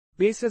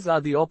Bases are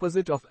the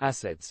opposite of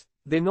acids.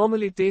 They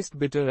normally taste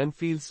bitter and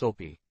feel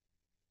soapy.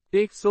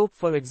 Take soap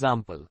for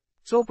example.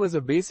 Soap is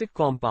a basic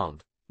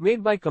compound,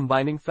 made by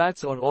combining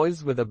fats or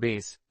oils with a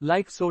base,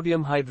 like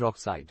sodium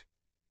hydroxide.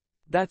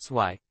 That's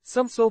why,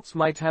 some soaps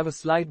might have a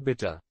slight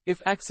bitter,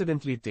 if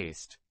accidentally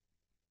taste.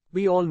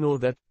 We all know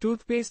that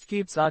toothpaste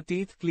keeps our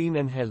teeth clean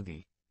and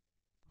healthy.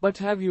 But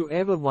have you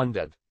ever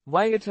wondered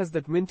why it has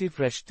that minty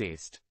fresh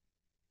taste?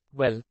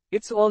 Well,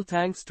 it's all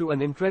thanks to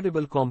an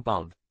incredible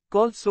compound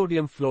called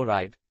sodium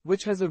fluoride,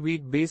 which has a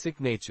weak basic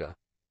nature.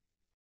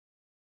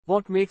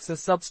 What makes a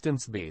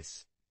substance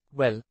base?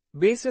 Well,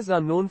 bases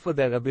are known for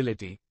their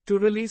ability to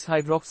release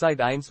hydroxide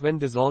ions when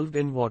dissolved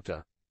in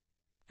water.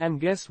 And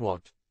guess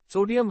what?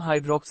 Sodium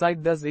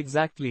hydroxide does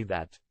exactly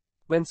that.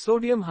 When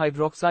sodium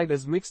hydroxide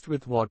is mixed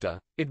with water,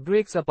 it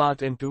breaks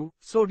apart into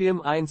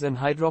sodium ions and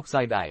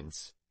hydroxide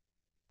ions.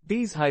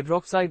 These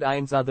hydroxide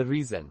ions are the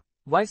reason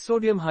why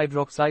sodium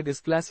hydroxide is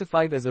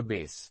classified as a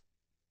base.